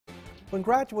When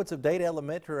graduates of Dade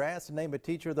Elementary are asked to name a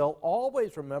teacher they'll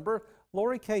always remember,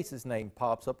 Lori Case's name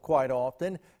pops up quite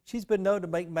often. She's been known to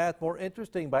make math more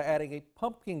interesting by adding a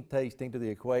pumpkin tasting to the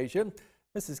equation.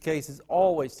 Mrs. Case is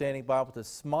always standing by with a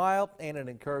smile and an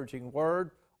encouraging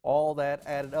word. All that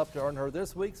added up to earn her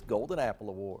this week's Golden Apple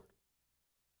Award.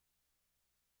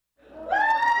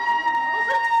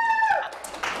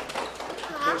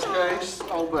 Ms. Case,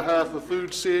 on behalf of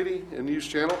Food City and News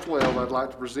Channel 12, I'd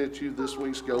like to present you this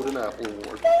week's Golden Apple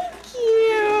Award. Thank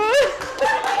you.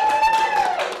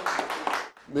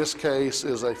 Ms. Case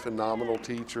is a phenomenal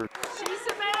teacher. She's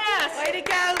the best. Way to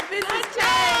go, Mrs.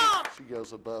 Case. She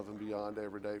goes above and beyond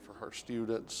every day for her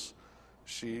students.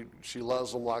 She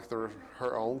loves them like they're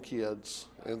her own kids,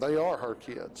 and they are her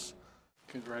kids.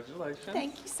 Congratulations.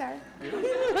 Thank you, sir.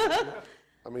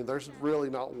 I mean, there's really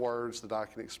not words that I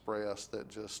can express that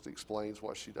just explains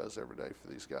what she does every day for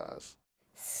these guys.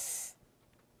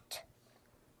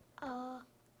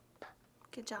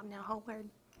 Good job now, whole word.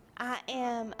 I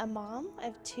am a mom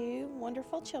of 2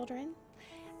 wonderful children.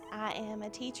 I am a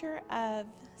teacher of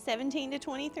 17 to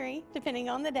 23, depending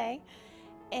on the day,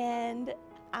 and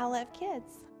I love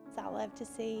kids. I love to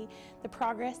see the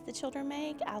progress the children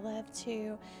make. I love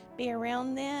to be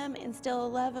around them, instill a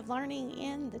love of learning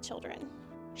in the children.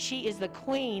 She is the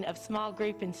queen of small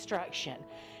group instruction.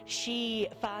 She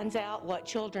finds out what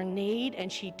children need and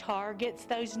she targets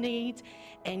those needs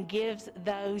and gives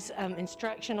those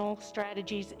instructional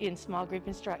strategies in small group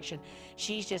instruction.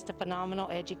 She's just a phenomenal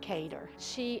educator.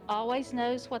 She always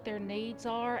knows what their needs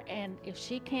are, and if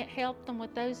she can't help them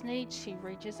with those needs, she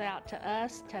reaches out to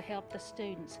us to help the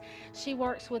students. She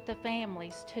works with the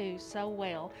families too so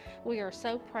well. We are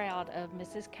so proud of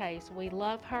Mrs. Case. We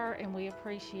love her and we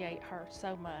appreciate her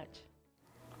so much.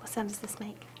 What sound does this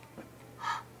make?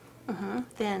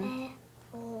 Then,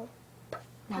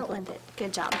 now blend it.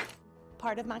 Good job.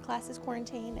 Part of my class is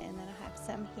quarantine, and then I have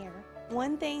some here.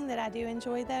 One thing that I do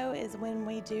enjoy, though, is when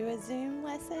we do a Zoom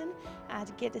lesson, I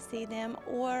get to see them,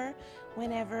 or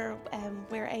whenever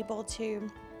we're able to,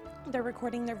 they're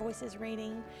recording their voices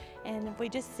reading, and we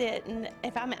just sit, and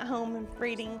if I'm at home and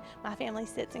reading, my family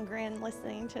sits and grins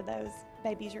listening to those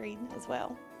babies read as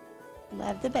well.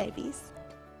 Love the babies.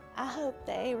 I hope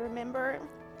they remember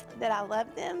that I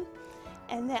love them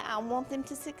and that I want them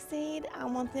to succeed. I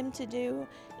want them to do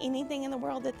anything in the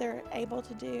world that they're able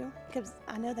to do, because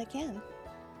I know they can.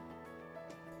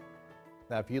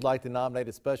 Now, if you'd like to nominate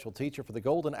a special teacher for the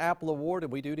Golden Apple Award,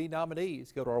 and we do need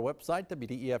nominees, go to our website,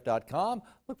 WDEF.com,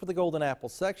 look for the Golden Apple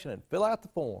section and fill out the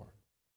form.